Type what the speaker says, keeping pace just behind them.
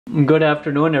Good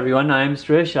afternoon everyone, I am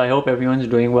Strish. I hope everyone's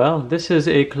doing well. This is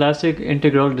a classic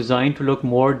integral designed to look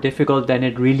more difficult than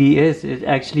it really is. It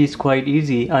actually is quite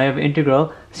easy. I have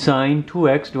integral sine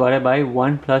 2x divided by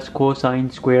 1 plus cosine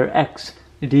square x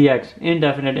dx,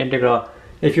 indefinite integral.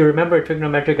 If you remember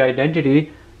trigonometric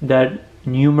identity, that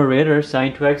numerator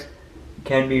sine 2x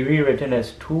can be rewritten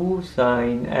as 2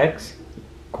 sine x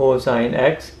cosine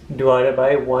x divided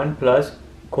by 1 plus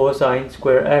cosine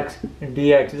square x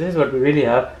dx. This is what we really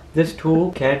have. This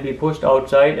 2 can be pushed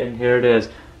outside and here it is.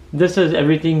 This is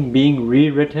everything being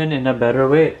rewritten in a better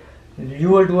way. You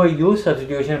will do a u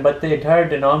substitution, but the entire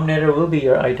denominator will be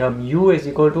your item. U is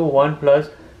equal to 1 plus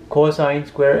cosine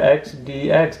square x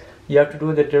dx. You have to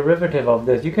do the derivative of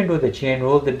this. You can do the chain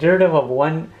rule. The derivative of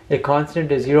one, a constant,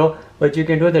 is 0, but you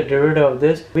can do the derivative of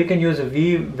this. We can use a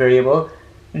v variable,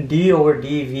 d over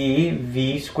dv,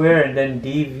 v square, and then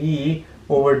dv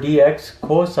over dx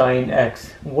cosine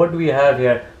x. What do we have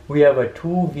here? We have a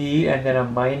 2v and then a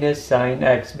minus sine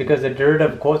x, because the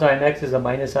derivative of cosine x is a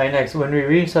minus sine x. When we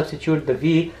resubstitute the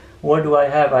v, what do I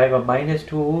have? I have a minus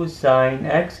 2 sine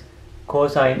x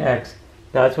cosine x.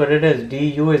 That's what it is.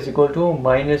 du is equal to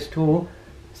minus 2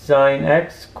 sine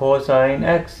x cosine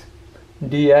x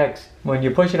dx. When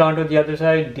you push it onto the other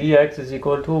side, dx is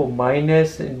equal to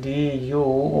minus du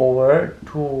over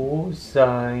 2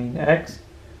 sine x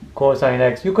cosine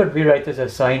x. You could rewrite this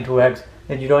as sine 2x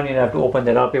and you don't even have to open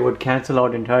that up. It would cancel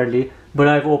out entirely, but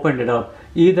I've opened it up.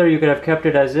 Either you could have kept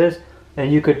it as this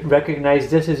and you could recognize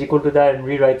this is equal to that and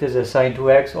rewrite this as sine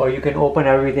 2x, or you can open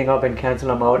everything up and cancel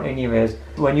them out anyways.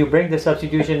 When you bring the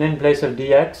substitution in place of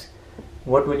dx,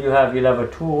 what will you have? You'll have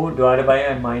a 2 divided by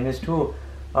a minus 2.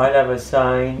 I'll have a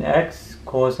sine x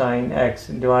cosine x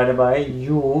divided by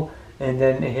u, and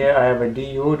then here I have a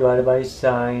du divided by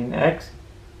sine x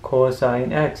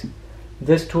cosine x.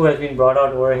 This 2 has been brought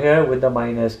out over here with the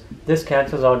minus. This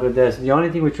cancels out with this. The only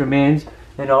thing which remains,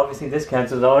 and obviously this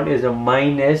cancels out, is a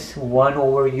minus 1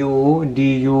 over u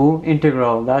du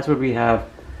integral. That's what we have.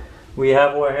 We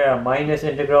have over here a minus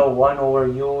integral 1 over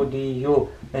u du.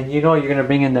 And you know you're going to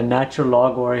bring in the natural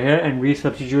log over here and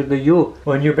resubstitute the u.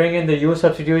 When you bring in the u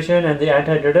substitution and the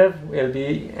antiderivative, it will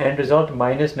be end result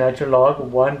minus natural log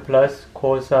 1 plus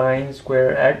cosine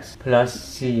square x plus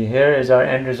c. Here is our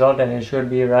end result and it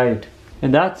should be right.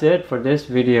 And that's it for this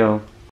video.